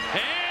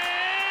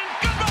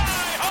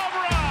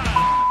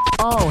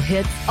all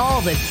hits all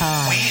the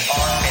time. We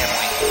are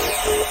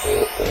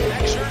family.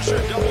 Max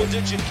Scherzer,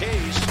 double-digit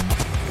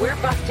Ks. We're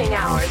busting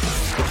ours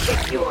to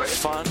kick yours.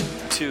 Fun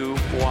to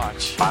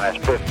watch.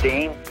 Minus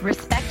 15.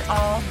 Respect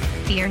all,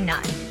 fear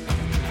none.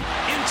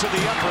 Into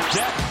the upper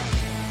deck.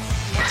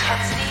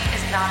 Intensity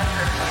is not a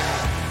curfew.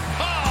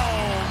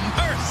 Oh,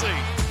 mercy.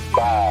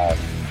 5,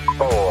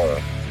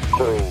 4,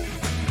 3,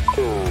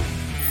 2,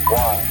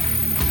 1.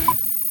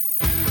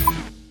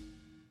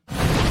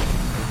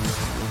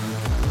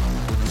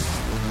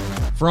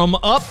 From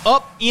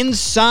up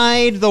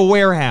inside the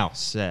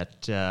warehouse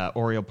at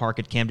Oriole Park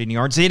at Camden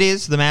Yards, it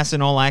is the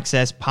MASN All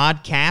Access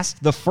podcast,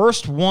 the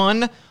first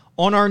one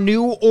on our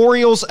new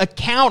Orioles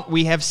account.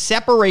 We have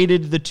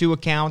separated the two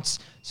accounts,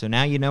 so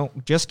now you know,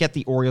 just get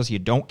the Orioles. You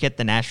don't get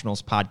the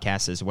Nationals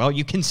podcast as well.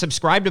 You can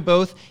subscribe to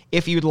both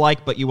if you'd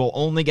like, but you will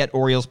only get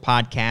Orioles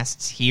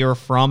podcasts here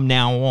from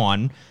now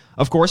on.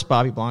 Of course,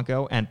 Bobby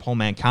Blanco and Paul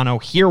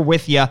Mancano here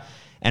with you.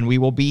 And we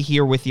will be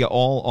here with you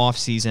all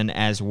off-season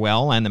as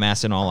well. And the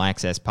MASN All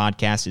Access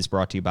podcast is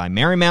brought to you by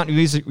Marymount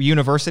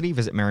University.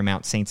 Visit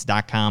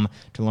MarymountSaints.com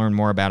to learn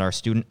more about our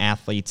student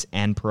athletes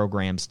and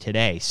programs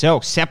today.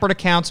 So, separate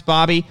accounts,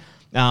 Bobby.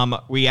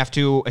 We have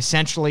to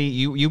essentially,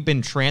 you've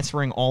been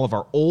transferring all of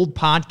our old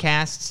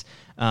podcasts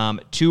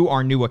to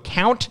our new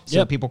account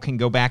so people can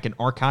go back and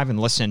archive and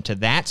listen to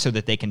that so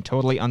that they can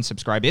totally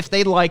unsubscribe if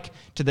they like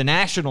to the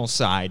national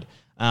side.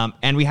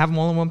 And we have them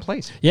all in one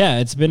place. Yeah,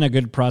 it's been a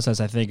good process,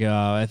 I think.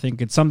 I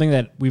think it's something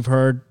that we've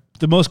heard.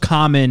 The most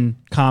common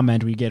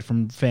comment we get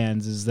from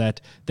fans is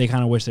that they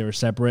kind of wish they were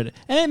separate.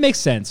 And it makes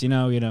sense, you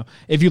know.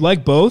 If you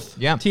like both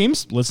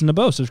teams, listen to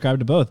both, subscribe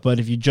to both. But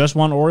if you just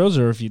want Orioles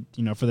or if you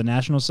for the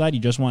National side, you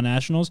just want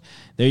Nationals,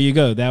 there you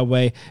go. That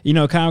way,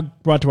 it kind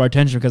of brought to our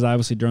attention because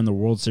obviously during the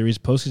World Series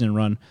postseason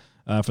run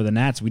for the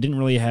Nats, we didn't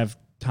really have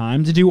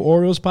time to do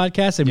Orioles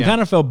podcast, and we kind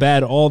of felt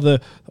bad.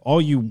 All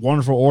you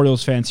wonderful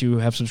Orioles fans who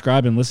have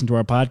subscribed and listened to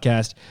our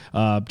podcast,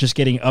 just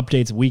getting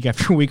updates week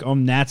after week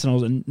on Nats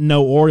and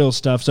no Orioles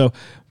stuff. So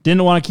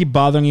didn't want to keep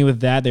bothering you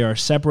with that. They are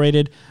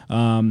separated.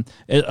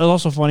 It's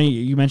also funny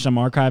you mentioned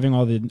I'm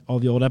archiving all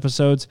the old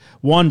episodes.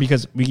 One,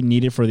 because we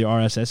need it for the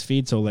RSS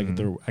feed, so I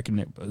can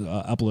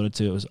upload it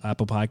to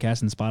Apple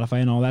Podcasts and Spotify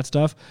and all that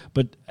stuff.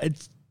 But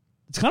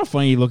it's kind of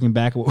funny looking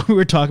back at what we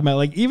were talking about.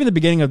 Like, even the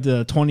beginning of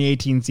the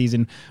 2018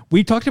 season,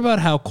 we talked about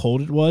how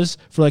cold it was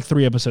for like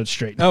 3 episodes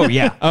straight. Oh,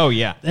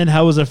 yeah. And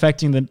how it was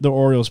affecting the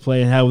Orioles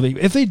play and how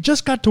if they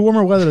just got to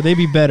warmer weather, they'd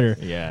be better.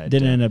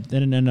 Didn't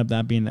end up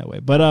not being that way.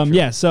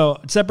 But, so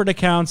separate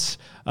accounts.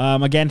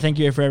 Again, thank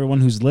you for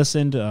everyone who's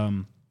listened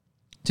to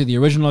the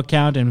original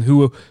account and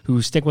who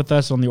stick with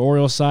us on the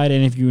Orioles side.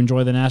 And if you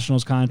enjoy the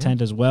Nationals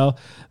content as well,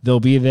 they'll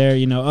be there.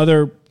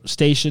 Other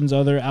stations,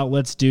 other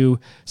outlets do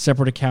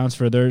separate accounts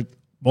for their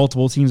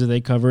multiple teams that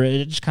they cover.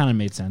 It just kind of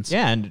made sense.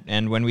 Yeah,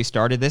 and when we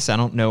started this, I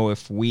don't know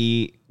if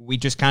we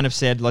just kind of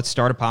said, let's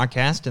start a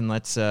podcast and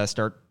let's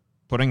start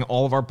putting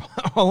all of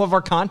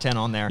our content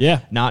on there. Yeah.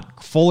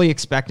 Not fully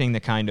expecting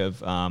the kind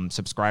of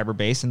subscriber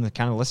base and the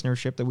kind of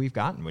listenership that we've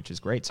gotten, which is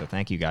great. So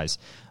thank you guys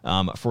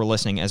for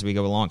listening as we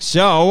go along.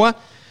 So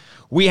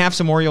we have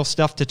some Orioles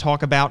stuff to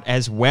talk about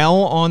as well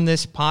on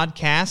this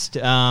podcast.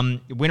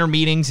 Winter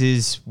meetings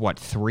is,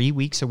 3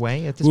 weeks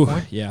away at this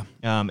point? Yeah.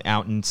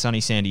 Out in sunny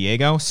San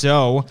Diego.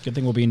 So good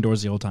thing we'll be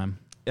indoors the whole time.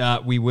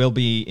 We will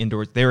be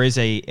indoors. There is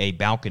a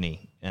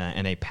balcony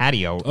and a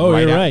patio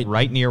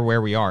right near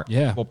where we are.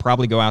 Yeah. We'll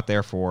probably go out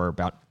there for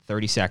about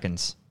 30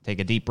 seconds, take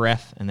a deep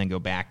breath, and then go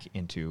back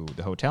into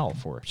the hotel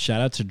for. Shout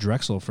out to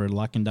Drexel for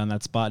locking down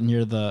that spot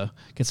near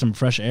get some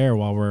fresh air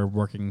while we're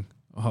working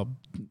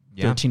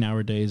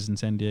 13-hour days in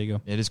San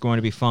Diego. It is going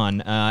to be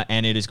fun,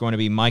 and it is going to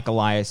be Mike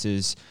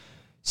Elias's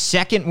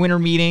second winter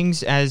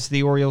meetings as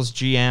the Orioles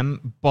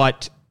GM,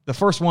 but the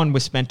first one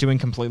was spent doing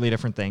completely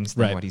different things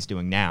than what he's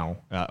doing now.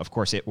 Of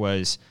course, it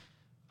was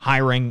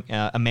hiring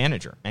a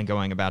manager and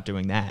going about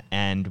doing that,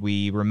 and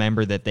we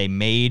remember that they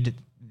made,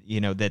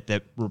 that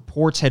the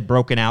reports had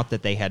broken out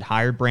that they had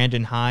hired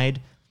Brandon Hyde.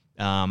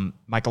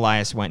 Mike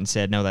Elias went and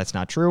said, no, that's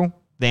not true.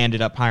 They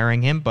ended up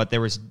hiring him, but there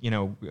was,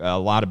 a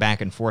lot of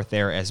back and forth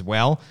there as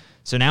well.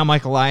 So now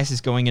Mike Elias is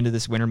going into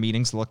this winter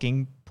meetings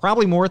looking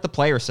probably more at the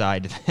player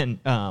side than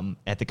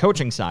at the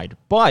coaching side.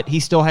 But he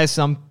still has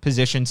some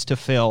positions to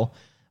fill,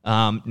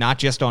 not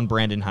just on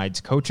Brandon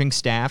Hyde's coaching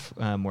staff,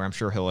 where I'm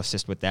sure he'll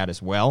assist with that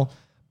as well,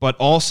 but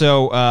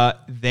also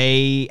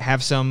they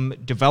have some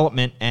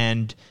development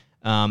and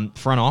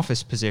front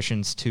office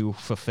positions to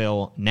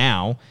fulfill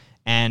now.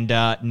 And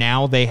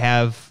now they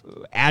have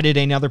added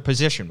another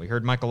position. We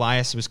heard Mike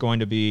Elias was going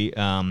to be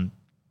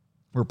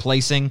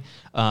replacing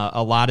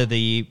a lot of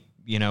the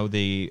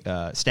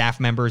staff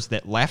members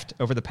that left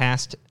over the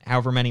past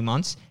however many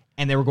months,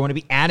 and they were going to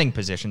be adding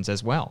positions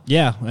as well.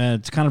 Yeah,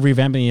 it's kind of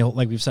revamping,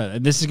 like we've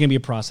said. This is going to be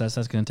a process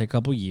that's going to take a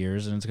couple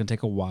years, and it's going to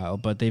take a while,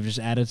 but they've just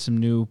added some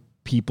new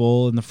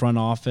people in the front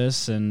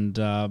office, and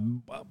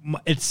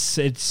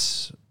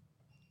it's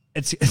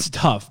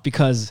tough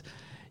because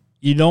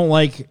you don't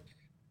like.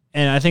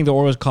 And I think the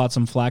Orioles caught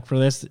some flack for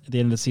this at the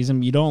end of the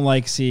season. You don't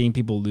like seeing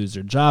people lose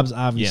their jobs,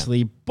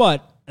 obviously,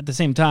 but at the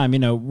same time,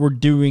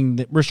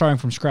 we're starting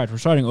from scratch. We're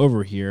starting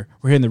over here.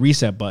 We're hitting the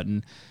reset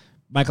button.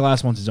 Michael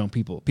Elias wants his own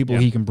people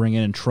he can bring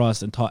in and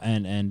trust and talk.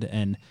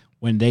 And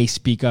when they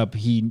speak up,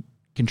 he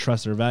can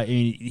trust their value. I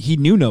mean, he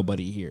knew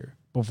nobody here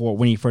before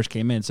when he first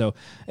came in. So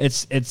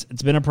it's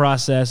been a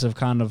process of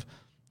kind of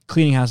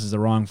cleaning house is the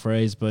wrong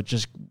phrase, but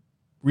just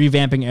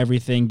revamping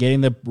everything, getting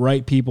the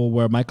right people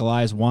where Michael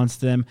Elias wants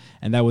them,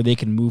 and that way they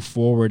can move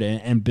forward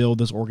and build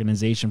this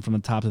organization from the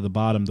top to the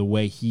bottom the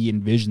way he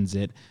envisions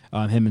it.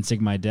 Him and Sig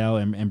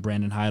Mejdal and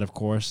Brandon Hyde, of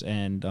course,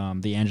 and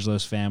the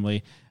Angelos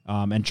family,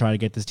 and try to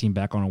get this team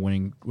back on a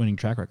winning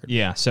track record.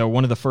 Yeah, so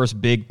one of the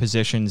first big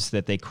positions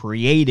that they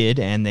created,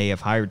 and they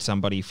have hired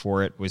somebody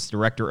for it, was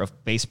Director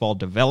of Baseball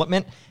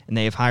Development, and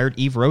they have hired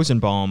Eve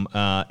Rosenbaum.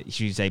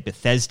 She's a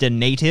Bethesda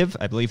native.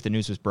 I believe the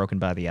news was broken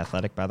by The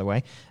Athletic, by the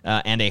way,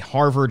 and a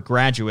Harvard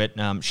graduate.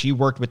 She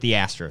worked with the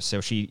Astros,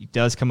 so she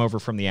does come over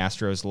from the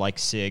Astros like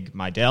Sig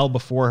Mejdal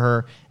before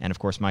her, and of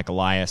course Mike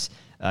Elias.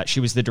 She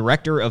was the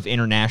Director of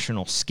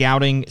International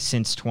Scouting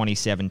since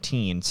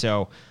 2017,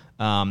 so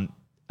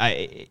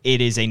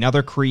it is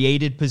another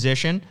created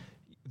position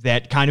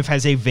that kind of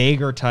has a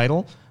vaguer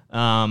title.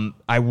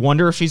 I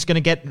wonder if she's going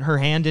to get her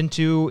hand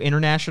into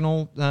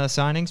international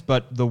signings,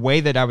 but the way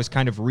that I was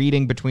kind of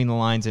reading between the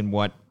lines and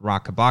what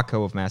Rock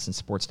Kabako of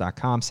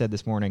MASNsports.com said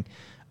this morning,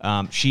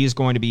 she is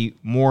going to be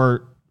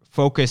more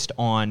focused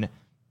on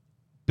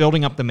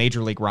building up the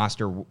major league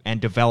roster and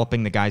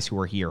developing the guys who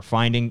are here,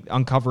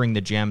 uncovering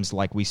the gems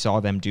like we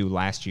saw them do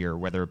last year,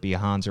 whether it be a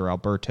Hans or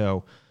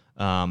Alberto,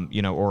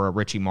 or a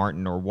Richie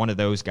Martin or one of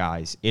those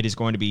guys. It is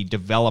going to be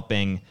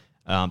developing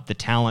the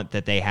talent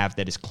that they have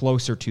that is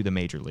closer to the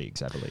major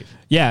leagues, I believe.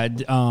 Yeah,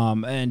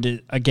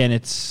 and again,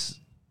 it's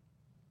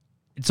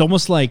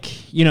almost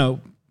like, you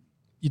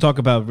talk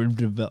about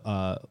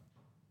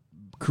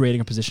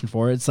creating a position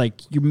for it. It's like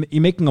you're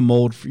making a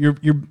mold.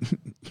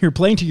 You're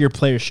playing to your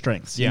player's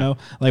strengths. You know,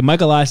 like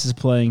Michael Elias is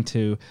playing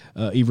to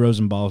Eve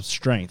Rosenbaum's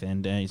strength,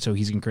 and so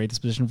he's gonna create this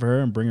position for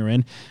her and bring her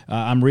in.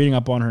 I'm reading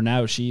up on her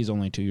now. She's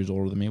only 2 years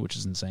older than me, which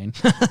is insane.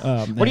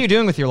 What are you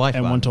doing with your life?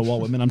 And went to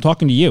Walt Whitman. I'm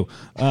talking to you.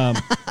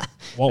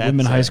 Walt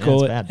Whitman High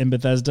School in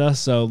Bethesda.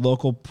 So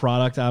local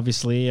product,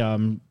 obviously.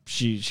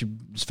 She's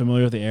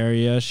familiar with the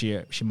area.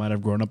 She might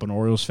have grown up an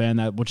Orioles fan,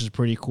 which is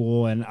pretty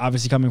cool. And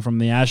obviously coming from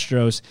the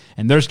Astros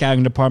and their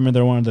scouting department,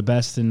 they're one of the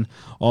best in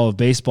all of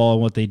baseball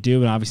and what they do.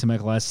 And obviously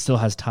Michael Elias still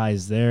has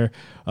ties there.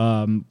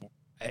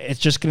 It's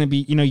just going to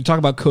be, you talk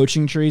about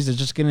coaching trees. It's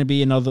just going to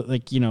be another,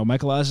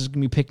 Michael Elias is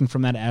going to be picking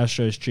from that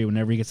Astros tree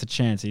whenever he gets a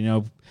chance.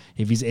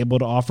 If he's able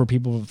to offer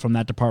people from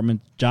that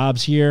department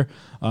jobs here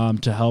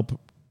to help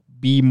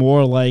be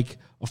more like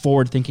a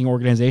forward-thinking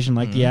organization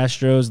like the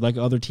Astros, like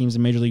other teams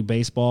in Major League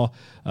Baseball.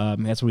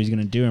 That's what he's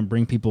going to do, and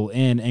bring people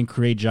in and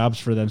create jobs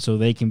for them so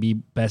they can be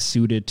best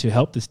suited to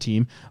help this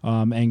team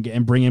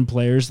and bring in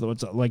players,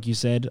 like you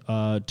said,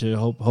 to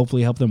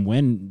hopefully help them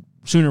win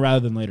sooner rather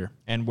than later.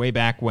 And way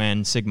back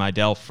when Sig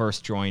Mejdal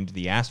first joined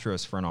the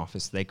Astros front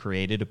office, they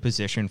created a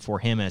position for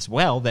him as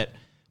well that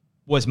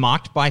was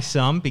mocked by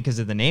some because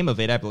of the name of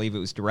it. I believe it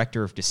was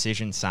Director of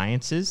Decision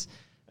Sciences,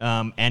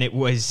 and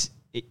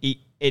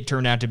it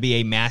turned out to be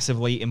a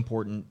massively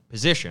important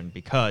position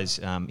because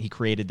he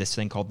created this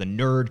thing called the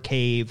Nerd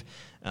Cave,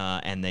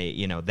 and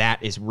that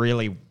is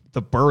really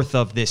the birth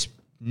of this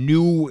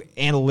new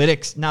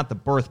analytics, not the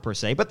birth per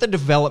se, but the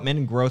development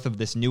and growth of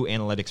this new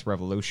analytics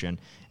revolution,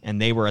 and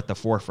they were at the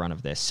forefront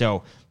of this.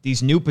 So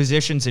these new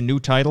positions and new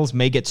titles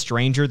may get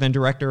stranger than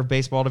Director of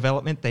Baseball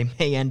Development. They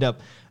may end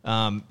up,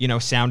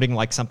 sounding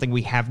like something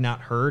we have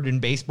not heard in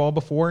baseball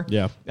before.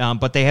 Yeah.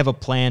 But they have a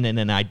plan and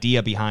an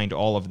idea behind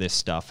all of this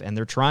stuff, and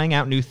they're trying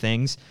out new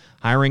things,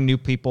 hiring new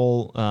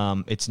people.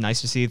 It's nice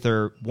to see that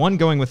they're, one,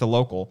 going with a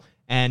local,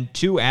 and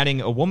two, adding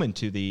a woman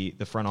to the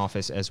front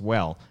office as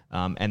well.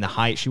 And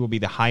she will be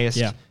the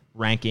highest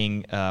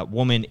ranking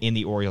woman in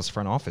the Orioles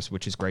front office,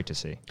 which is great to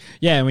see.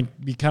 Yeah, and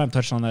we kind of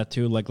touched on that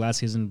too. Like last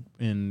season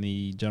in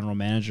the general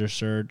manager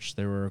search,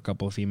 there were a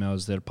couple of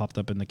females that popped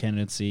up in the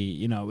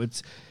candidacy.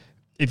 It's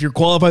if you're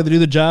qualified to do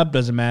the job,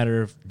 doesn't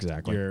matter if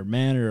you're a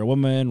man or a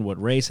woman,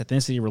 what race,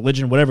 ethnicity,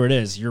 religion, whatever it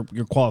is, you're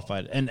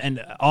qualified.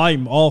 And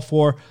I'm all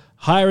for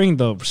hiring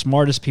the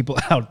smartest people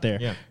out there.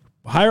 Yeah.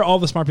 Hire all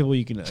the smart people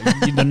you can.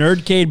 The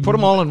Nerd Cave. Put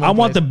them all in one place.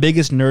 Want the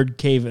biggest nerd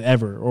cave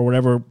ever, or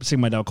whatever Sig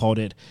Mejdal called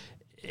it,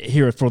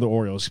 here for the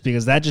Orioles,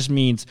 because that just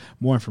means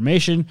more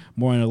information,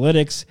 more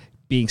analytics,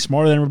 being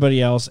smarter than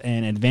everybody else,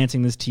 and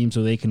advancing this team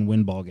so they can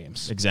win ball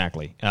games.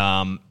 Exactly.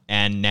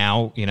 And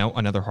now,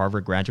 another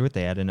Harvard graduate.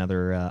 They add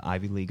another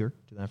Ivy Leaguer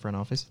to that front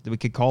office. We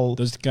could call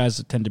those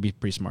guys tend to be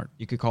pretty smart.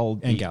 You could call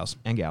gals.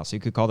 So you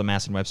could call the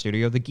Masson Web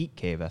Studio the Geek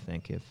Cave. I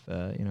think if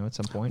at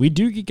some point we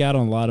do geek out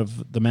on a lot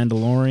of the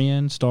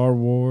Mandalorian, Star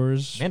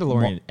Wars.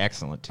 Mandalorian,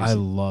 excellent. I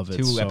love it.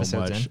 2 so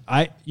episodes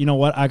much. You know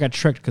what? I got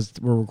tricked because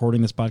we're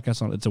recording this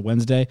podcast on. It's a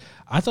Wednesday.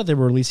 I thought they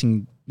were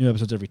releasing new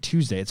episodes every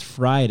Tuesday. It's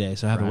Friday,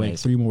 so I have to wait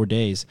 3 more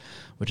days,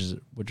 which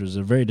was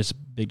a very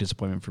big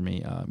disappointment for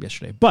me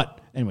yesterday.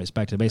 But anyways,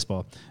 back to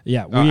baseball.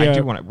 Yeah, I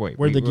do want to wait.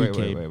 We're the Geek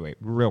Cave. Wait,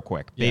 real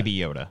quick. Yeah. Baby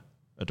Yoda.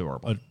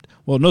 adorable.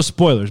 Well, no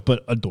spoilers,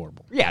 but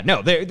adorable. Yeah,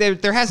 no,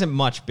 there hasn't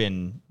much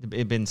been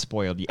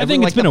spoiled. I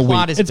think it's been a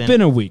week. It's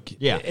been a week.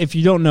 Yeah. If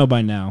you don't know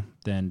by now,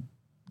 then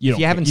you don't. If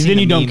you haven't care. seen then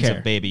the you memes don't care.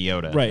 of Baby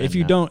Yoda, Right. then,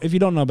 If you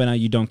don't know by now,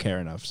 you don't care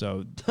enough.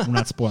 So we're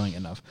not spoiling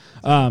enough.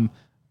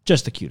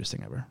 Just the cutest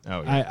thing ever.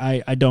 Oh,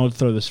 yeah. I don't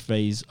throw this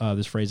phrase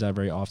out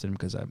very often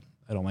because I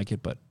don't like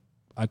it, but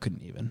I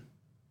couldn't even.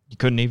 You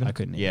couldn't even? I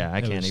couldn't even. Yeah,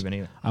 I can't even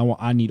either.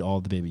 I need all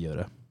the Baby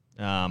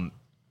Yoda.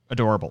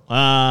 Adorable.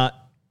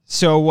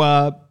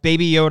 So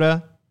Baby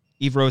Yoda,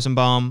 Eve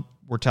Rosenbaum,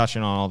 we're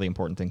touching on all the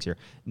important things here.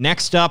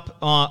 Next up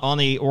on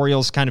the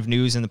Orioles kind of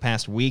news in the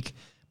past week,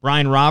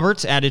 Brian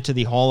Roberts added to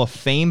the Hall of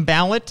Fame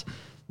ballot.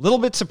 A little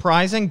bit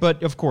surprising,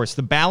 but of course,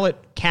 the ballot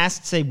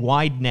casts a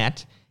wide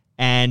net,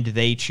 and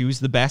they choose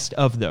the best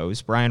of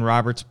those. Brian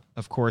Roberts,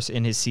 of course,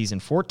 in his season,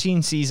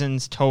 14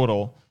 seasons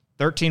total,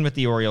 13 with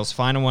the Orioles,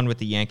 final one with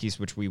the Yankees,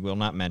 which we will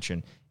not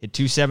mention. Hit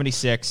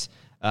 .276,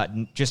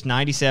 just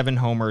 97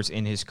 homers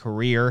in his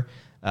career,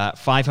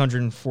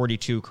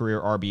 542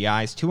 career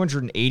RBIs,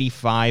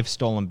 285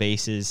 stolen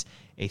bases,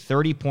 a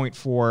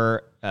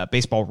 30.4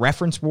 baseball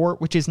reference WAR,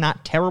 which is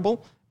not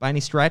terrible by any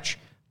stretch.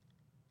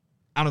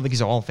 I don't think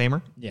he's a Hall of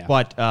Famer,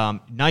 but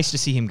nice to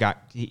see him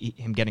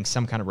getting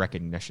some kind of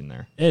recognition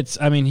there.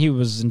 He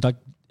was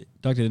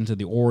inducted into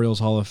the Orioles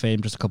Hall of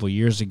Fame just a couple of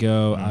years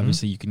ago. Mm-hmm.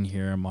 Obviously, you can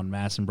hear him on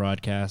MASN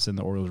broadcasts and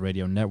the Orioles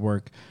radio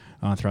network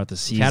throughout the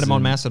season. We've had him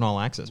on MASN All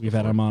Access. We've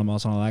had him on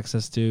MASN All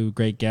Access too.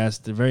 Great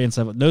guest, very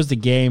insightful. Knows the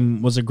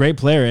game. Was a great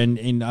player,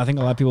 and I think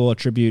a lot of people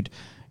attribute,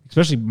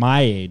 especially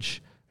my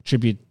age,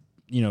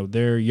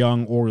 their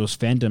young Orioles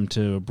fandom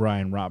to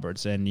Brian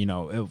Roberts.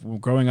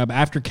 And growing up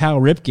after Cal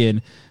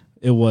Ripken,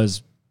 it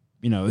was,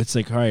 it's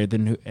like, all right,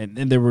 then and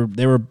they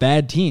were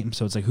bad teams.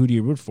 So it's like, who do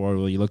you root for?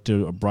 Well, you look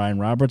to Brian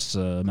Roberts,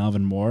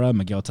 Melvin Mora,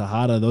 Miguel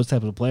Tejada, those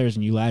types of players,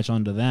 and you latch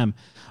onto them.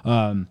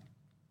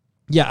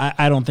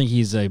 I don't think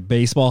he's a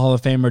baseball Hall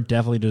of Famer.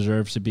 Definitely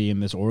deserves to be in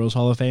this Orioles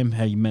Hall of Fame.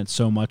 He meant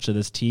so much to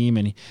this team,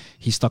 and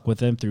he stuck with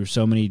them through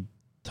so many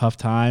tough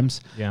times.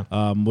 Yeah,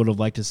 would have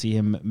liked to see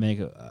him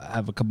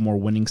have a couple more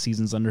winning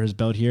seasons under his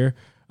belt here.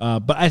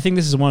 But I think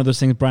this is one of those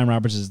things. Brian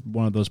Roberts is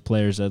one of those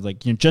players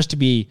that, just to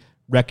be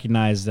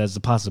recognized as a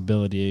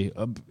possibility,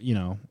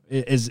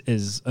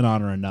 is an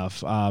honor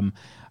enough.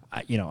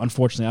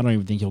 Unfortunately, I don't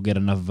even think he'll get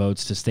enough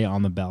votes to stay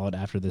on the ballot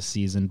after this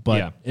season.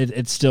 But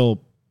it's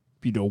still,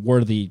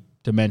 worthy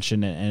to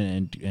mention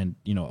and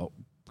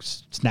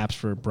snaps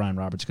for Brian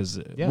Roberts because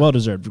well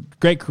deserved,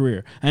 great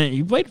career, and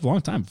he played for a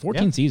long time,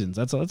 14 seasons.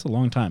 That's a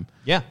long time.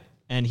 Yeah.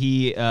 And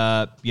he,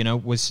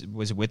 was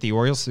with the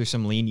Orioles through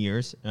some lean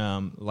years,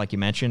 like you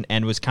mentioned,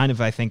 and was kind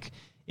of, I think,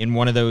 in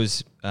one of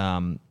those.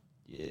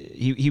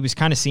 He was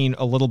kind of seen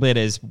a little bit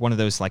as one of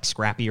those like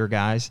scrappier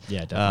guys.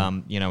 Yeah,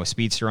 definitely. A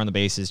speedster on the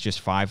bases,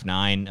 just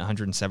 5'9",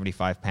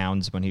 175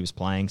 pounds when he was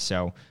playing.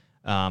 So,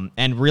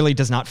 and really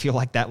does not feel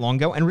like that long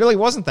ago, and really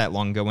wasn't that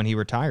long ago when he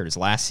retired. His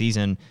last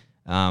season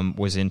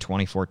was in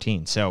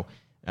 2014. So,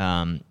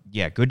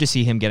 good to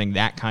see him getting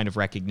that kind of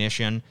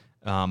recognition.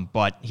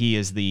 But he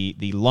is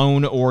the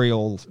lone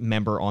Oriole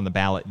member on the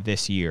ballot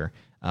this year.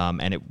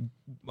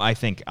 I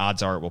think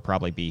odds are it will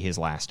probably be his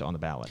last on the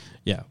ballot.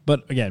 Yeah,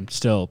 but again,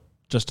 still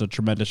just a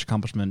tremendous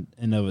accomplishment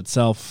in of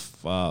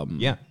itself. Like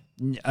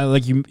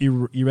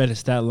you read his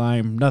stat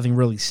line. Nothing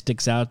really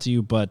sticks out to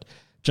you, but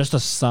just a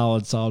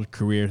solid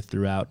career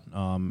throughout,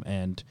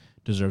 and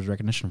deserves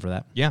recognition for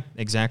that. Yeah,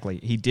 exactly.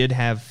 He did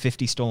have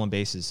 50 stolen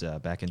bases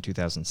back in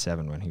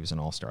 2007 when he was an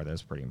All-Star. That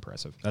was pretty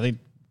impressive. I think,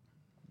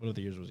 what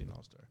other years was he an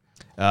All-Star?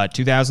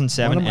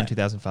 2007 and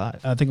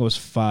 2005. I think it was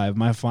 5.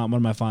 One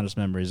of my fondest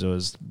memories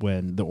was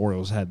when the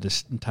Orioles had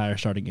this entire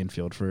starting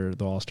infield for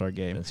the All-Star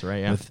game. That's right,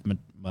 yeah. With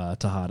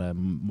Tejada,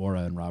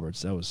 Mora, and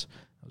Roberts. That was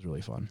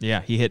really fun.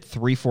 Yeah, he hit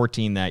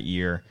 .314 that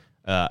year,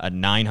 a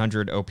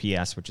 900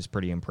 OPS, which is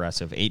pretty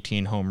impressive,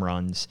 18 home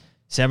runs,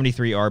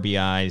 73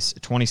 RBIs,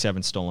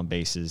 27 stolen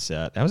bases.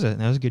 That was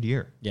a good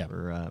year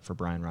for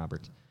Brian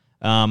Roberts.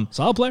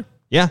 Solid player.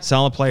 Yeah,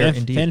 solid player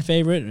indeed. Fan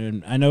favorite,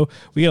 and I know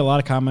we get a lot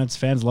of comments.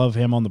 Fans love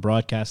him on the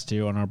broadcast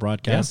too, on our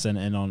broadcasts and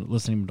on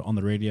listening on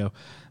the radio.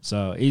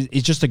 So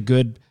he's just a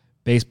good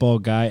baseball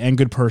guy and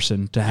good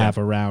person to have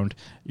around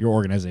your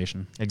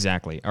organization.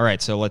 Exactly. All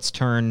right, so let's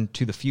turn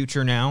to the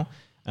future now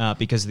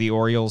because the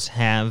Orioles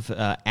have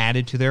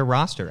added to their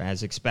roster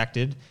as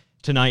expected.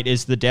 Tonight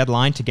is the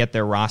deadline to get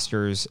their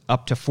rosters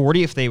up to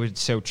 40 if they would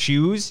so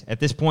choose. At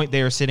this point,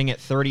 they are sitting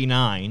at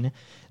 39.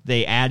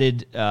 They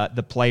added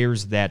the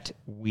players that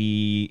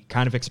we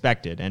kind of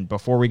expected. And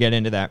before we get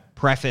into that,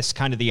 preface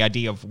kind of the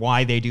idea of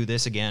why they do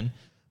this again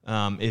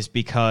is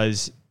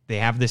because they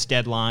have this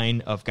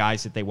deadline of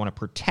guys that they want to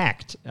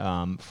protect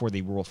for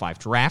the Rule 5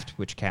 draft,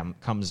 which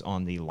comes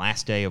on the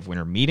last day of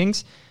winter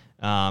meetings.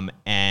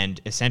 And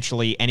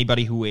essentially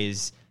anybody who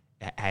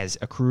has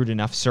accrued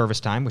enough service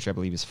time, which I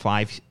believe is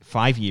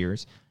five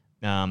years,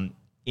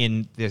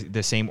 in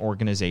the same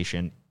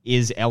organization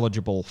is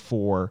eligible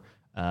for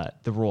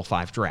the Rule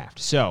 5 draft.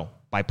 So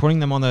by putting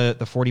them on the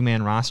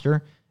 40-man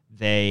roster,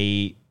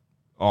 they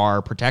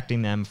are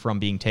protecting them from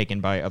being taken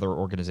by other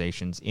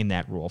organizations in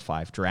that Rule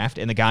 5 draft.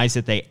 And the guys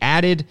that they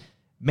added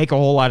make a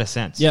whole lot of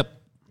sense. Yep.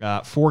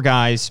 4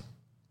 guys,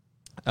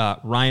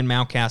 Ryan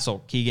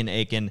Mountcastle, Keegan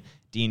Aiken,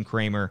 Dean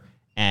Kramer,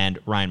 and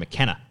Ryan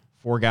McKenna.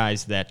 4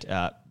 guys that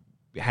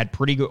had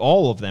pretty good,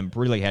 all of them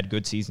really had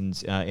good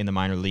seasons in the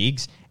minor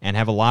leagues and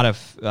have a lot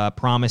of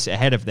promise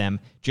ahead of them,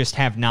 just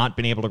have not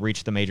been able to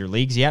reach the major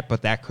leagues yet,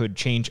 but that could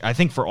change, I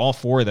think, for all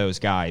 4 of those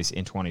guys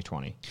in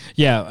 2020.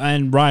 Yeah,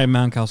 and Ryan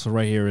Mountcastle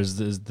right here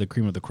is the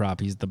cream of the crop.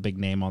 He's the big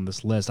name on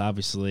this list.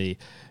 Obviously,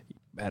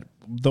 at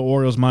the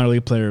Orioles minor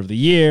league player of the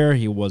year.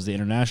 He was the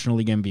International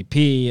League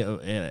MVP.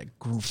 A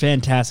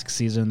fantastic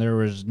season. There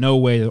was no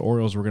way the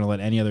Orioles were going to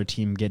let any other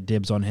team get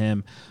dibs on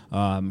him.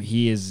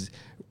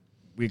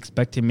 We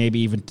expect him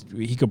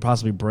he could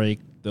possibly break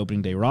the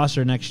opening day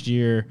roster next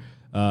year.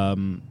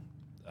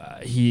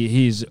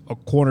 He's a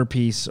corner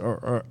piece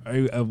or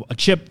a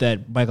chip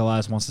that Michael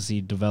Elias wants to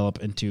see develop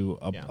into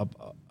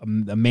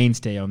a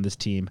mainstay on this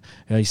team.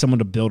 He's someone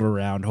to build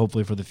around,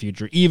 hopefully, for the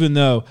future, even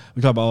though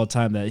we talk about all the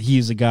time that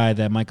he's a guy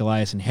that Michael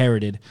Elias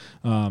inherited,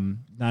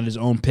 not his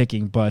own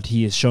picking, but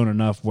he has shown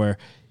enough where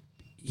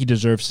he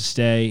deserves to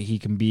stay. He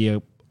can be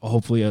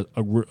hopefully a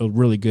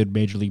really good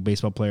Major League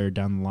Baseball player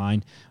down the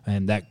line,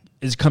 and that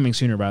is coming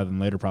sooner rather than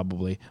later,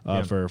 probably,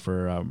 for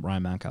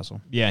Ryan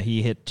Mountcastle. Yeah,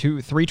 he hit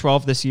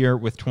 312 this year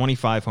with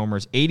 25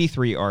 homers,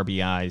 83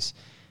 RBIs.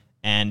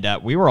 And I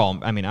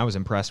was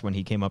impressed when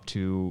he came up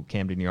to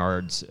Camden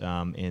Yards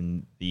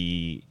in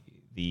the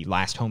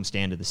last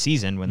homestand of the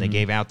season when they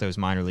gave out those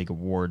minor league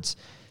awards.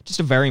 Just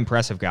a very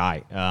impressive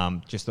guy,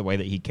 just the way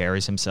that he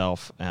carries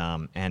himself.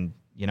 And,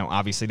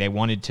 obviously they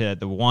wanted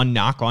the one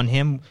knock on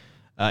him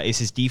is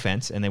his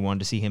defense, and they wanted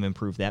to see him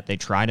improve that. They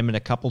tried him in a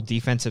couple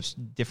different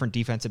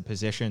defensive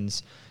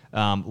positions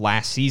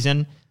last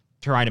season,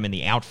 tried him in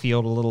the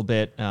outfield a little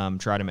bit,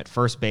 tried him at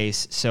first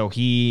base. So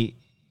he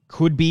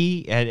could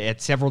be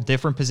at several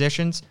different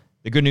positions.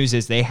 The good news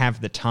is they have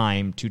the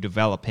time to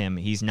develop him.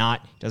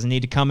 Doesn't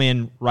need to come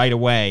in right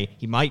away.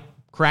 He might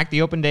crack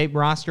the open day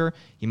roster.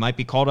 He might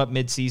be called up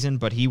midseason,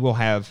 but he will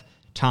have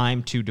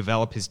time to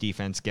develop his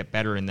defense, get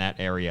better in that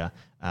area.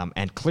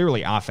 And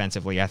clearly,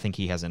 offensively, I think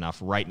he has enough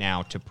right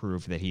now to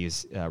prove that he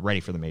is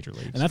ready for the major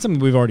leagues. And that's something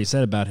we've already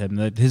said about him,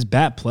 that his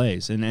bat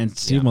plays. And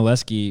Steve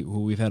Molesky,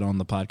 who we've had on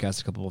the podcast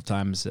a couple of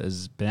times,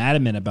 has been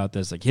adamant about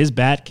this. Like, his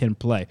bat can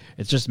play.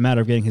 It's just a matter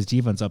of getting his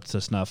defense up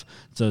to snuff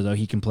so that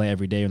he can play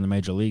every day in the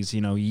major leagues.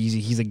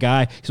 He's a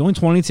guy, he's only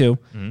 22.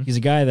 Mm-hmm. He's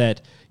a guy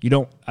that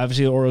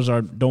obviously the Orioles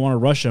don't want to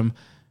rush him.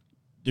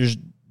 There's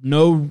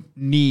no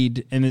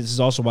need, and this is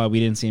also why we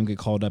didn't see him get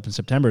called up in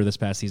September this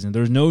past season.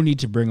 There's no need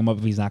to bring him up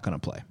if he's not going to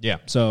play. Yeah.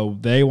 So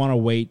they want to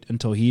wait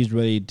until he's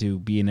ready to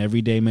be an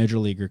everyday major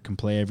leaguer, can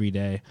play every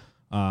day,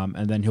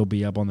 and then he'll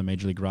be up on the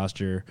major league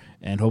roster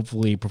and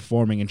hopefully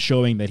performing and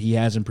showing that he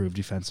has improved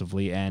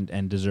defensively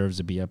and deserves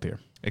to be up here.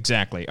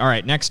 Exactly. All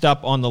right, next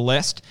up on the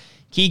list,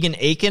 Keegan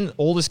Aiken,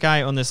 oldest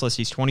guy on this list.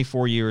 He's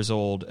 24 years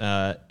old.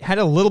 Had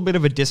a little bit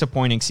of a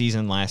disappointing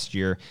season last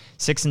year.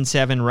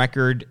 6-7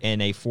 record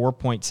and a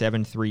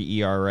 4.73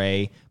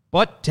 ERA,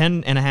 but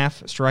 10.5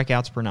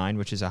 strikeouts per 9,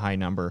 which is a high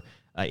number.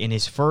 In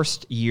his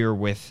first year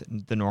with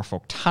the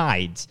Norfolk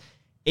Tides,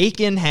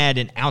 Aiken had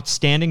an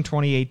outstanding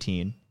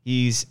 2018.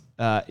 He's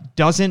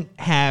doesn't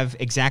have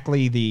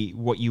exactly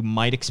what you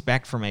might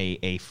expect from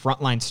a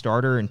frontline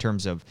starter in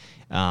terms of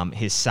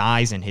his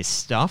size and his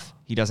stuff.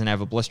 He doesn't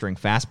have a blistering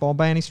fastball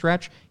by any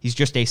stretch. He's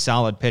just a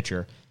solid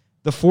pitcher.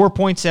 The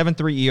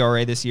 4.73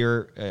 ERA this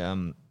year,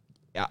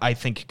 I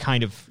think,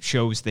 kind of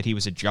shows that he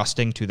was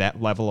adjusting to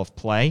that level of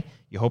play.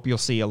 You hope you'll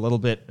see a little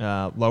bit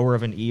lower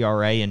of an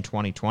ERA in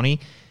 2020.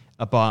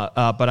 But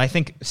I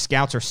think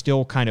scouts are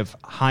still kind of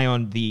high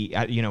on the,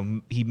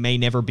 he may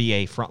never be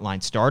a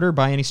frontline starter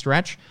by any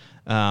stretch.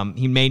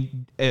 He may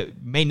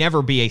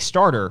never be a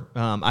starter,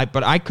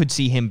 but I could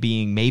see him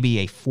being maybe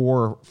a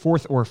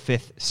fourth or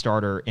fifth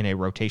starter in a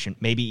rotation,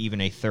 maybe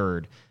even a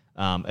third,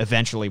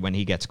 eventually when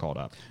he gets called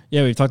up.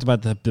 Yeah, we've talked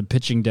about the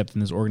pitching depth in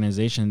this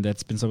organization.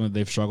 That's been something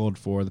they've struggled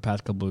for the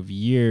past couple of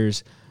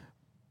years.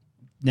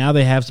 Now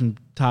they have some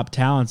top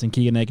talents, and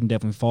Keegan Aiken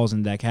definitely falls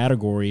in that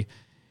category.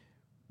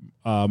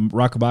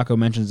 Rakabako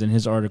mentions in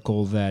his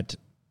article that,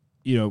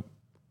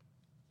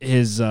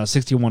 his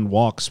 61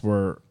 walks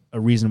were a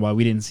reason why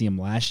we didn't see him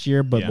last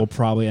year, but we'll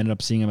probably end up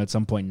seeing him at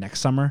some point next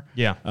summer.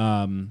 Yeah.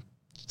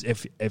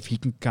 If he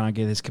can kind of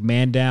get his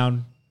command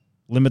down,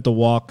 limit the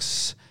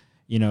walks.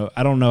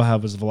 I don't know how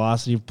his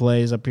velocity of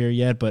play is up here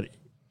yet, but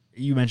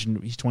you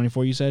mentioned he's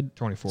 24, you said?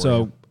 24.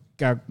 So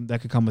that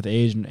could come with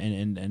age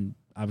and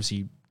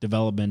obviously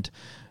development.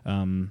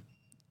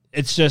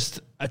 It's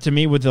just, to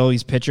me, with all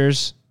these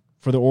pitchers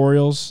for the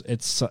Orioles,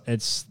 it's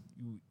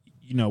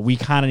we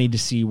kind of need to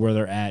see where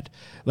they're at.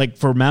 Like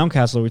for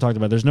Mountcastle, we talked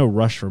about there's no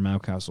rush for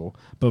Mountcastle,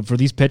 but for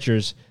these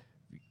pitchers,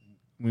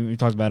 we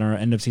talked about in our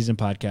end of season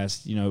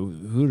podcast,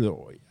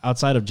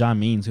 outside of John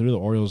Means, who do the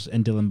Orioles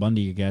and Dylan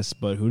Bundy, I guess,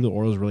 but who do the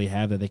Orioles really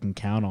have that they can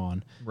count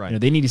on? Right.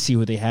 They need to see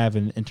what they have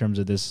in terms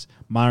of this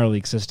minor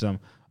league system.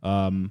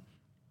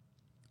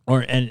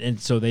 And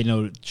so they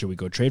know, should we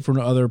go trade for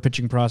other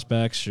pitching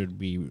prospects? Should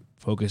we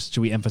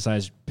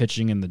emphasize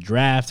pitching in the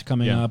draft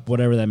coming up,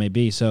 whatever that may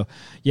be. So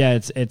yeah,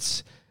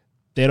 it's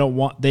they don't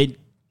want they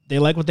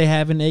like what they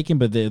have in Aiken,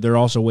 but they're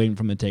also waiting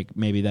for them to take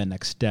maybe that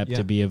next step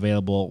to be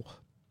available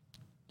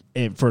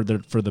for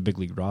the big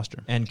league roster.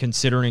 And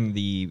considering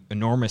the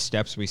enormous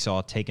steps we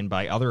saw taken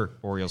by other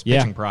Orioles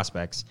pitching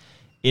prospects,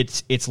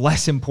 it's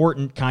less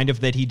important kind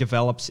of that he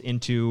develops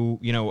into,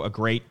 a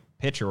great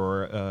pitcher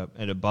or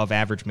an above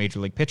average major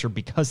league pitcher,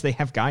 because they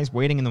have guys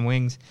waiting in the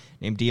wings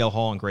named DL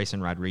Hall and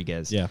Grayson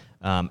Rodriguez. Yeah.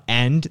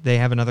 And they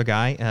have another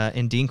guy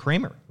in Dean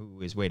Kramer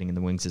who is waiting in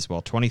the wings as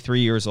well. 23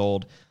 years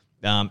old.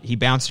 He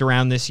bounced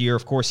around this year.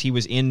 Of course, he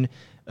was in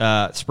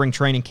spring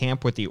training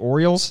camp with the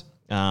Orioles,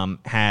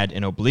 had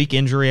an oblique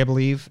injury, I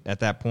believe,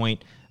 at that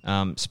point.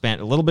 Spent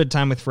a little bit of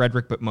time with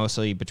Frederick, but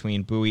mostly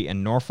between Bowie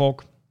and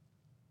Norfolk.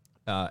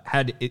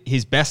 Had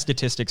his best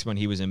statistics when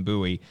he was in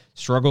Bowie,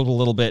 struggled a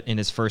little bit in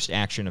his first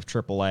action of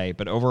AAA,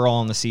 but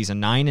overall in the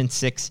season,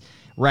 9-6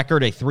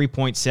 record, a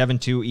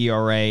 3.72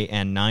 ERA,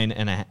 and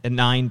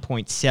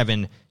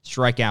 9.7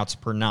 strikeouts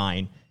per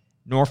 9.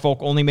 Norfolk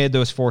only made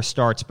those 4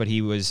 starts, but he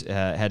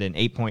had an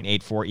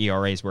 8.84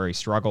 ERAs where he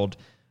struggled.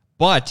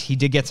 But he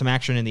did get some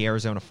action in the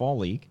Arizona Fall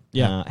League.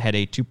 Yeah, had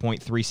a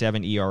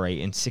 2.37 ERA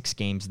in 6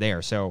 games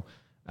there. So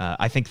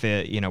I think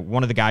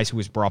one of the guys who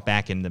was brought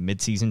back in the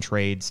midseason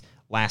trades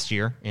last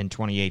year in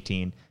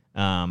 2018,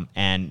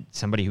 and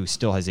somebody who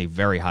still has a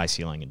very high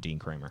ceiling in Dean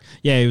Kramer.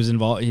 Yeah, he was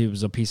involved. He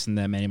was a piece in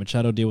that Manny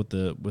Machado deal with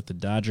the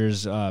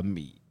Dodgers.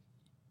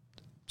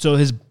 So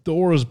the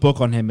Orioles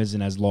book on him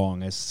isn't as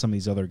long as some of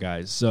these other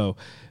guys. So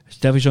he's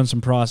definitely shown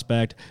some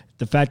prospect.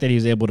 The fact that he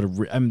was able to,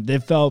 they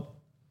felt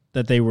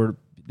that they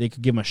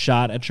could give him a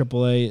shot at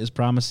AAA is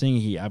promising.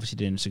 He obviously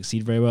didn't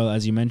succeed very well,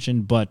 as you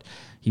mentioned, but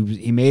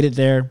he made it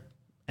there.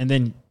 And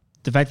then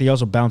the fact that he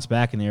also bounced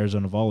back in the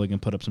Arizona Fall League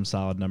and put up some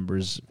solid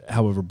numbers,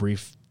 however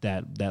brief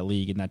that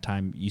league and that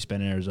time you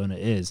spent in Arizona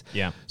is.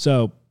 Yeah.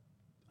 So,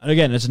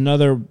 again, it's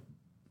another.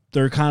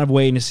 They're kind of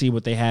waiting to see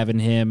what they have in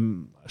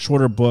him. A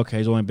shorter book.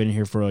 He's only been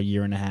here for a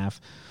year and a half.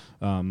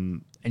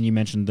 And you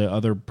mentioned the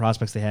other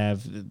prospects they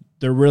have.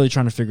 They're really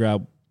trying to figure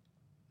out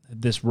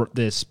this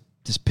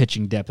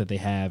pitching depth that they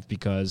have,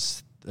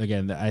 because,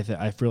 again,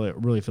 I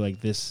really feel like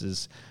this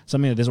is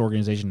something that this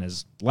organization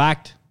has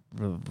lacked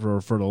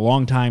for a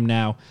long time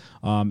now,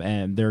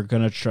 and they're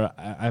going to try.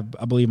 I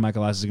believe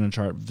Michael Elias is going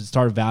to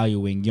start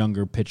valuing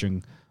younger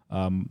pitching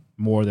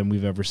more than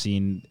we've ever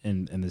seen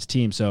in this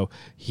team. So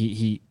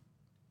he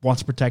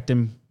wants to protect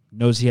him,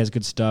 knows he has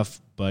good stuff,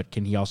 but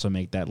can he also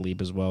make that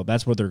leap as well?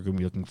 That's what they're going to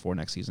be looking for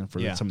next season for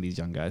some of these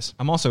young guys.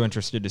 I'm also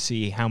interested to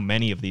see how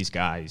many of these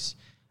guys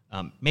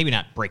maybe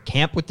not break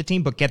camp with the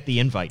team, but get the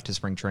invite to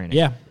spring training.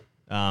 Yeah.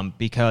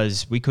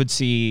 Because we could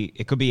see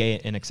it could be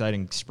an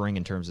exciting spring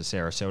in terms of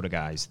Sarasota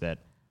guys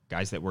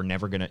that we're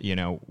never going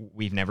to,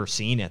 we've never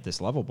seen at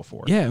this level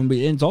before. Yeah, and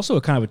it's also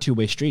a kind of a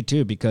two-way street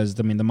too, because,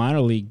 the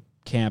minor league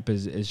camp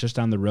is just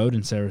down the road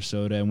in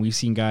Sarasota, and we've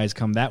seen guys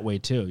come that way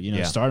too,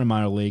 start in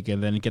minor league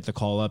and then get the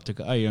call up to,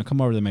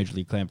 come over to the major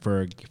league camp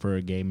for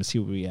a game and see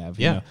what we have.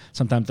 You know,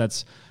 sometimes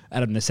that's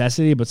out of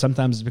necessity, but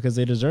sometimes it's because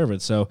they deserve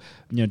it. So,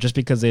 just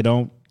because they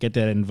don't get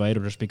that invite,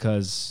 or just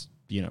because,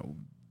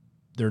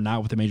 they're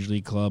not with the major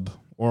league club,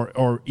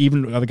 or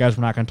even other guys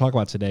we're not going to talk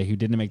about today who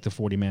didn't make the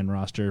 40-man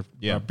roster,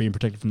 being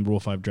protected from the Rule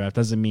 5 draft,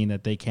 doesn't mean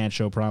that they can't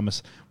show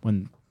promise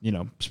when,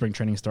 spring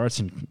training starts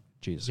in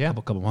a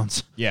couple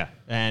months. Yeah,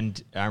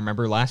 and I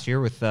remember last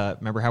year with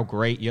remember how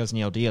great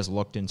Yasniel Diaz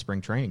looked in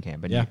spring training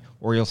camp, and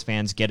Orioles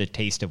fans get a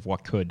taste of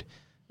what could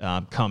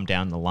come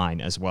down the line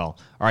as well.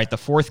 All right, the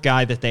fourth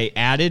guy that they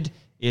added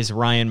is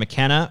Ryan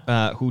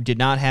McKenna, who did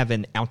not have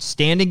an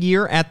outstanding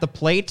year at the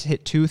plate,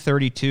 hit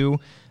 .232,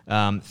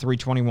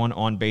 321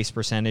 on-base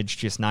percentage,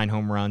 just 9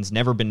 home runs,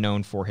 never been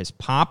known for his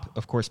pop.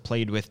 Of course,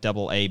 played with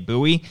Double-A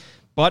Bowie,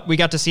 but we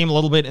got to see him a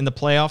little bit in the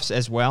playoffs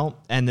as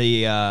well, and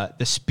the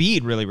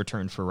speed really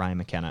returned for Ryan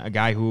McKenna, a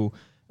guy who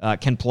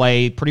can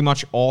play pretty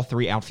much all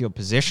 3 outfield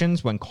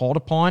positions when called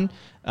upon,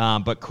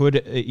 but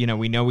could,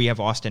 we know we have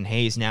Austin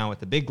Hayes now at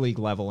the big league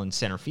level in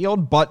center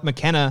field, but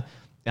McKenna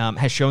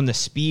has shown the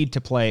speed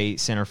to play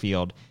center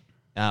field.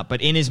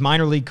 But in his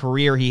minor league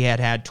career, he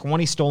had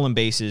 20 stolen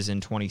bases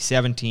in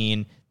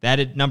 2017.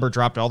 That number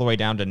dropped all the way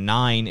down to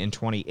 9 in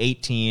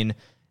 2018.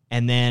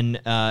 And then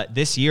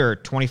this year,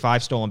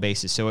 25 stolen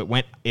bases. So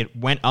it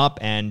went up,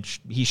 and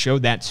he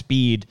showed that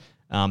speed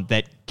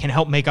that can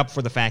help make up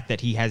for the fact that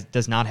he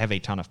does not have a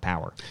ton of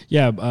power.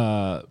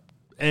 Yeah.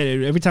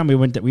 Every time we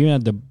went to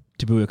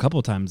Bowie a couple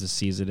of times this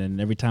season, and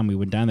every time we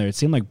went down there, it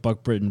seemed like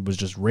Buck Britton was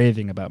just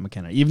raving about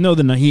McKenna. Even though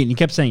he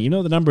kept saying,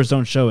 the numbers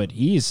don't show it.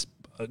 He's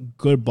a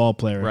good ball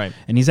player, right?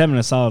 And he's having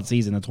a solid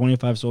season. The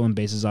 25 stolen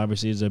bases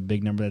obviously is a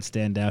big number that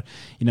stand out.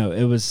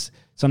 It was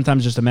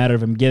sometimes just a matter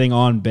of him getting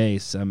on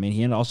base. I mean,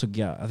 he had also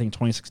got, I think,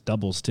 26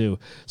 doubles too.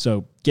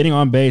 So getting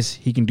on base,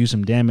 he can do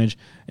some damage.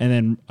 And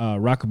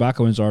then Rock Kubaco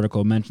in his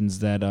article mentions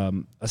that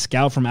a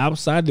scout from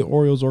outside the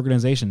Orioles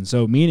organization,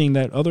 so meaning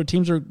that other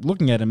teams are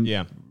looking at him,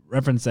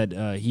 reference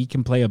that he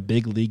can play a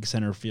big league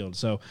center field.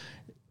 So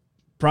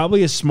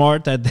probably is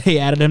smart that they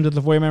added him to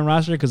the 40-man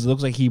roster because it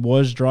looks like he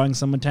was drawing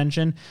some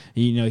attention.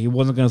 He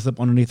wasn't going to slip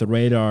underneath the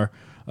radar.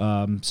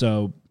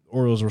 So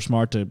Orioles were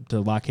smart to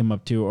lock him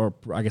up too, or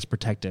I guess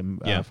protect him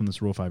from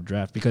this Rule 5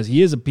 draft because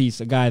he is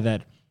a guy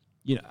that,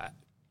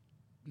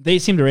 they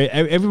seem to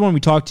everyone we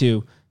talk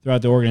to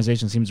throughout the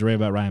organization seems to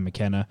rave about Ryan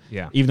McKenna.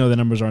 Yeah. Even though the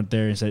numbers aren't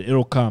there, and said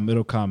it'll come.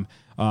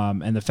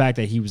 And the fact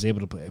that he was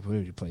able to play, what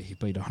did he play? He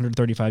played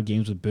 135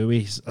 games with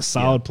Bowie. He's a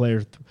solid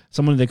player,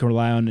 someone they can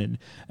rely on,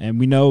 and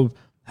we know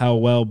how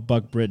well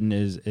Buck Britton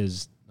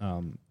is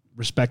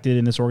respected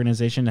in this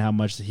organization, how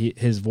much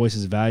his voice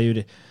is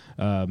valued.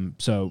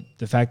 So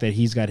the fact that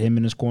he's got him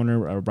in his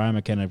corner, Brian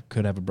McKenna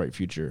could have a bright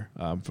future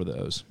for the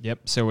O's.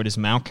 Yep. So it is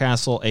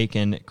Mountcastle,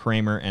 Aiken,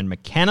 Kramer, and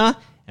McKenna.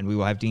 And we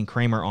will have Dean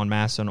Kramer on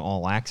Mastodon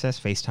All Access,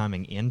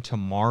 FaceTiming in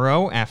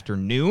tomorrow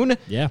afternoon.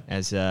 Yeah.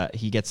 As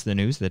he gets the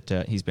news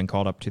that he's been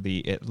called up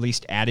to at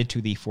least added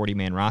to the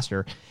 40-man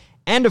roster.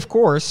 And, of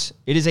course,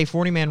 it is a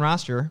 40-man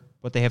roster,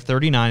 but they have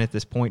 39 at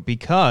this point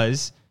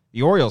because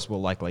the Orioles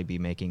will likely be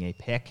making a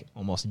pick,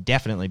 almost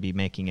definitely be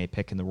making a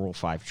pick in the Rule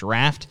 5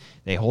 draft.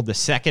 They hold the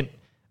second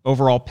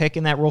overall pick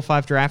in that Rule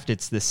 5 draft.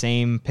 It's the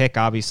same pick,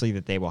 obviously,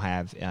 that they will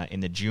have in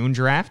the June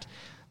draft.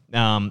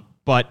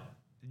 But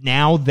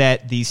now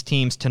that these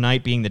teams,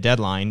 tonight being the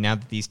deadline, now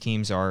that these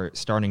teams are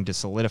starting to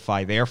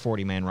solidify their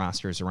 40-man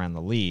rosters around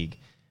the league,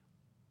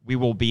 we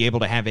will be able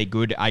to have a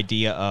good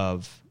idea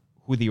of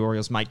who the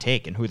Orioles might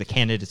take and who the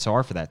candidates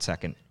are for that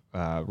second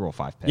Rule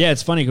 5 pick. Yeah,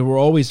 it's funny because we're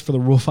always, for the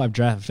Rule 5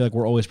 draft, I feel like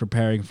we're always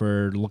preparing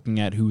for looking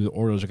at who the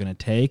Orioles are going to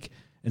take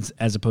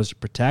as opposed to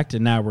protect,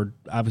 and now we're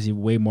obviously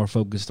way more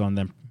focused on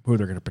them, who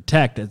they're going to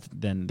protect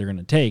than they're going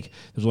to take.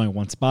 There's only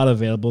one spot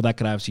available. That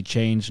could obviously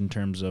change in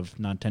terms of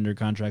non-tender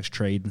contracts,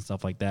 trade, and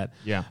stuff like that.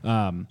 Yeah.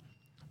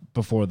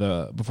 Before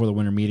the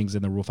winter meetings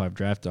in the Rule 5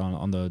 draft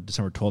on the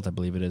December 12th, I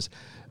believe it is.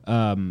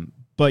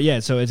 But yeah,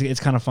 so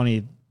it's kind of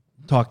funny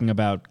talking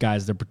about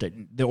guys that protect.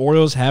 The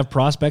Orioles have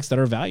prospects that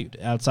are valued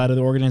outside of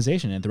the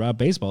organization and throughout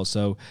baseball.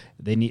 So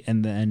they need,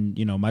 and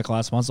Michael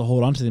Elias wants to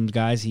hold on to them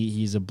guys.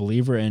 He's a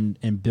believer in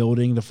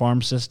building the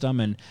farm system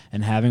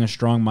and having a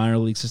strong minor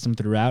league system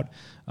throughout.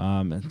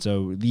 And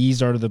so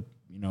these are the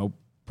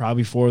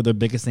probably four of the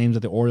biggest names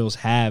that the Orioles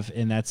have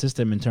in that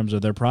system in terms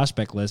of their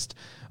prospect list.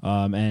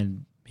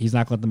 And he's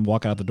not going to let them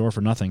walk out the door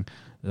for nothing.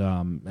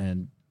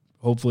 And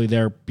hopefully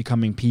they're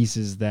becoming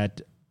pieces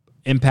that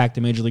impact the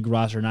Major League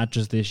roster, not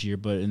just this year,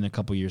 but in a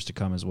couple years to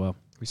come as well.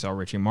 We saw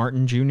Richie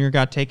Martin Jr.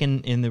 got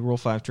taken in the Rule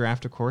 5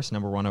 draft, of course,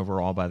 number 1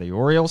 overall by the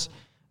Orioles.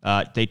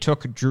 They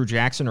took Drew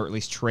Jackson, or at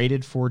least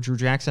traded for Drew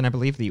Jackson, I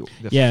believe. The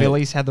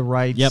Phillies had the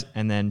rights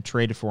and then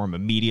traded for him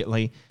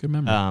immediately. Good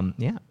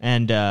memory.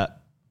 And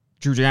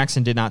Drew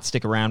Jackson did not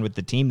stick around with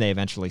the team. They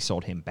eventually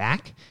sold him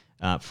back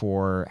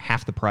for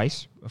half the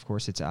price. Of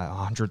course, it's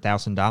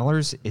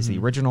 $100,000 is the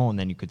original, and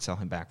then you could sell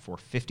him back for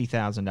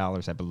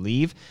 $50,000, I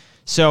believe.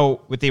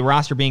 So with the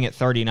roster being at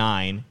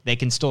 39, they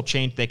can still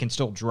change. They can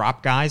still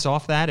drop guys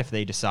off that if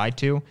they decide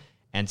to,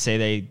 and say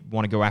they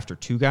want to go after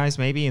 2 guys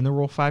maybe in the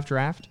Rule 5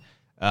 draft,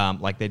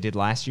 like they did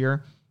last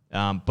year.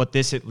 But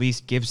this at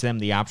least gives them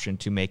the option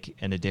to make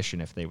an addition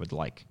if they would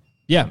like.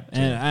 Yeah,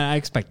 and I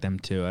expect them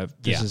to.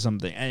 This is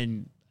something,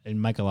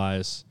 and Mike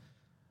Elias,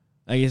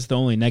 I guess the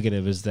only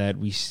negative is that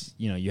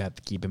you have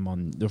to keep him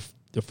on the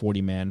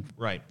 40-man,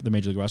 right, the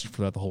Major League roster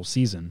throughout the whole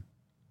season.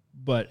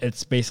 But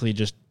it's basically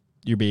just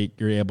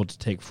you're able to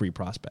take free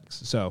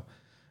prospects. So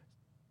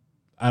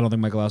I don't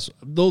think Michael Elias,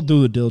 they'll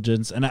do the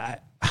diligence, and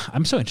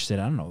I'm so interested.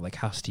 I don't know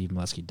how Steve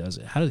Melewski does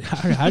it.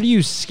 How do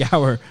you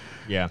scour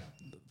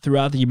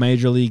throughout the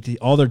Major League,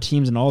 all their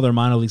teams and all their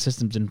minor league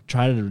systems, and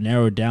try to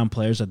narrow down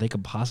players that they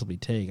could possibly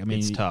take? I mean,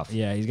 it's tough.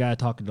 Yeah, he's got to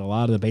talk to a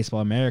lot of the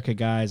Baseball America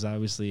guys.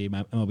 Obviously,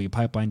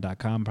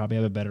 MLBpipeline.com probably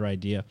have a better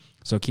idea.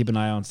 So keep an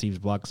eye on Steve's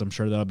blog, because I'm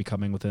sure that'll be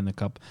coming within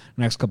the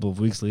next couple of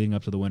weeks leading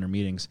up to the winter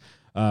meetings.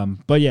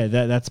 But yeah,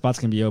 that spot's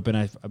going to be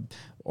open.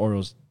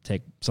 Orioles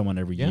take someone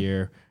every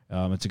year.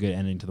 It's a good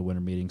ending to the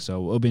winter meeting.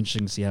 So it'll be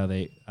interesting to see how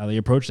they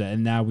approach that.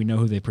 And now we know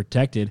who they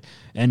protected.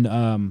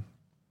 And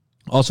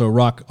also,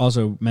 Rock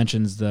also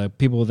mentions the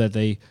people that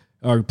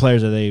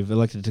players that they've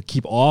elected to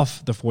keep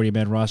off the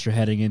 40-man roster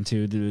heading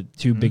into the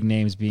 2 big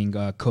names being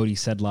Cody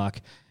Sedlock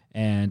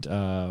and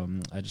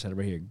I just had it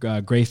right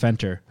here, Gray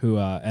Fenter, who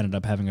ended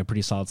up having a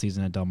pretty solid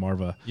season at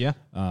Delmarva. Yeah.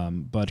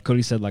 But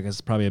Cody Sedlock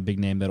is probably a big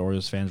name that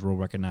Orioles fans will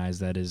recognize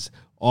that is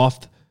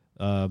off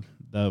the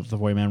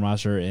 40-man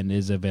roster and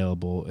is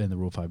available in the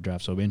Rule 5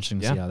 draft. So it'll be interesting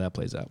to see how that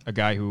plays out. A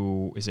guy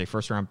who is a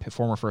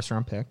former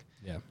first-round pick.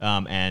 Yeah.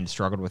 And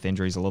struggled with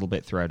injuries a little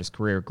bit throughout his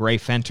career. Gray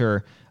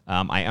Fenter,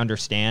 I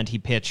understand he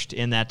pitched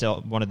in that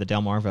one of the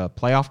Delmarva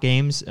playoff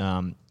games.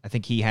 I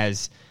think he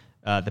has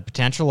the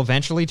potential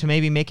eventually to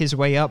maybe make his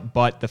way up,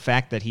 but the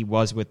fact that he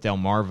was with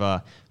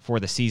Delmarva for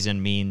the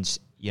season means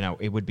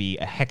it would be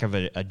a heck of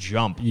a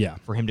jump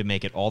for him to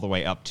make it all the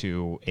way up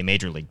to a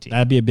major league team.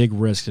 That'd be a big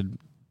risk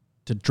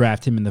to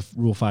draft him in the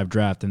Rule 5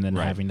 draft and then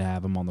having to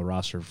have him on the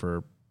roster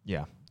for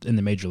in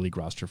the major league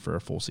roster for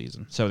a full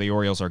season. So the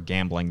Orioles are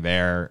gambling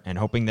there and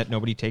hoping that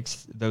nobody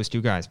takes those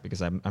two guys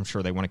because I'm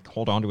sure they want to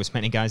hold on to as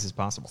many guys as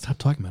possible. Stop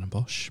talking about him,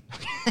 Bosch.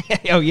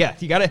 Oh yeah,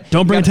 you gotta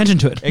don't bring attention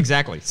to it.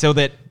 Exactly, so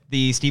that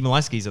the Steve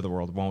Moleskis of the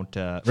world won't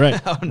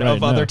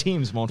other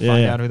teams won't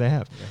find out who they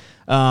have.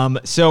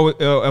 So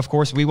of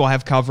course we will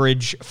have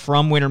coverage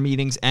from winter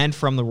meetings and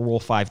from the Rule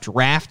 5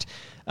 draft.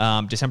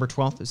 December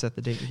 12th, is that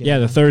the date?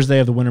 The Thursday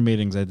of the winter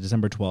meetings,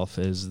 December 12th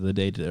is the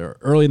date,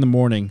 early in the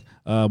morning,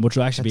 which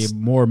will actually be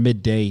more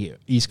midday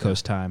East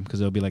Coast time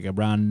because it'll be like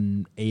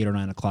around 8 or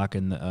 9 o'clock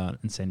in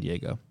San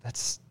Diego.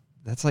 That's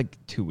like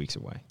 2 weeks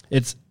away.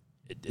 It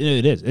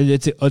is.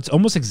 It's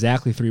almost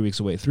exactly 3 weeks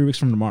away. 3 weeks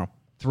from tomorrow.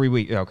 3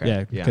 weeks. Okay.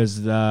 Yeah, because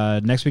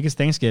next week is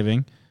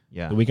Thanksgiving.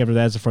 Yeah. The week after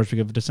that is the first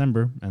week of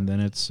December, and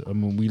then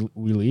we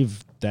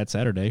leave that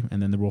Saturday, and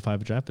then the Rule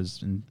 5 draft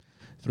is in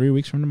 3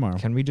 weeks from tomorrow.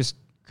 Can we just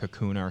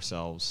cocoon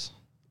ourselves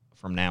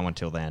from now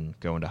until then,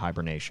 go into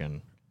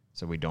hibernation,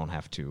 so we don't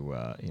have to,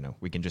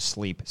 we can just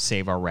sleep,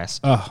 save our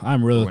rest. Oh,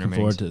 I'm really looking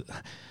forward to.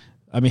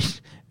 I mean,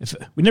 if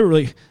we never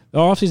really the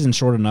off season's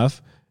short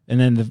enough, and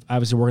then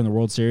obviously working the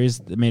World Series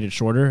that made it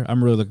shorter.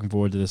 I'm really looking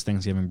forward to this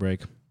Thanksgiving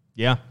break.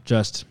 Yeah,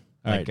 just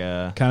kind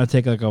of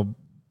take like a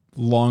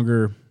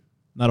longer,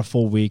 not a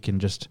full week, and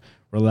just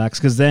relax.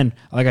 Because then,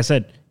 like I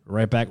said,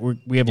 right back.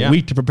 We have a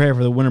week to prepare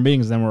for the winter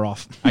meetings, then we're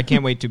off. I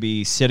can't wait to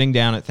be sitting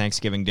down at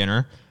Thanksgiving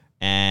dinner,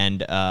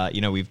 and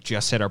we've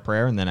just said our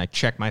prayer, and then I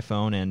check my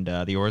phone, and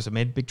the Orioles have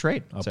made a big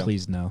trade. Oh, so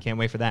please no! Can't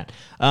wait for that.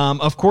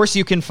 Of course,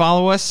 you can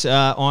follow us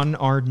on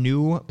our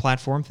new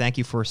platform. Thank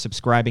you for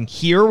subscribing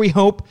here. We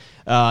hope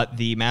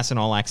the MASN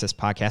All Access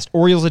Podcast,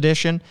 Orioles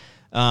Edition.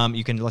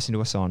 You can listen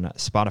to us on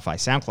Spotify,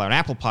 SoundCloud,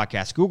 Apple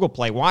Podcasts, Google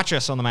Play. Watch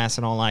us on the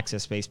MASN All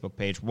Access Facebook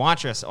page.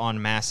 Watch us on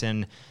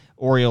MASN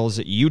Orioles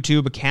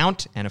YouTube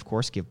account. And, of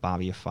course, give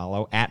Bobby a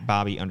follow at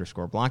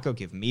Bobby_Blanco.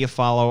 Give me a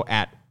follow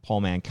at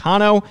Paul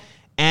Mancano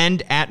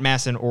and at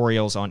MASN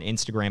Orioles on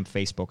Instagram,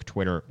 Facebook,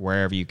 Twitter,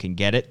 wherever you can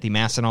get it. The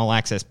MASN All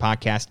Access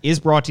Podcast is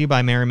brought to you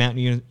by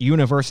Marymount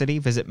University.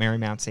 Visit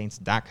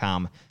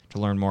MarymountSaints.com to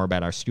learn more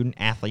about our student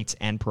athletes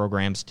and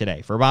programs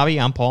today. For Bobby,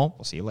 I'm Paul.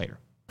 We'll see you later.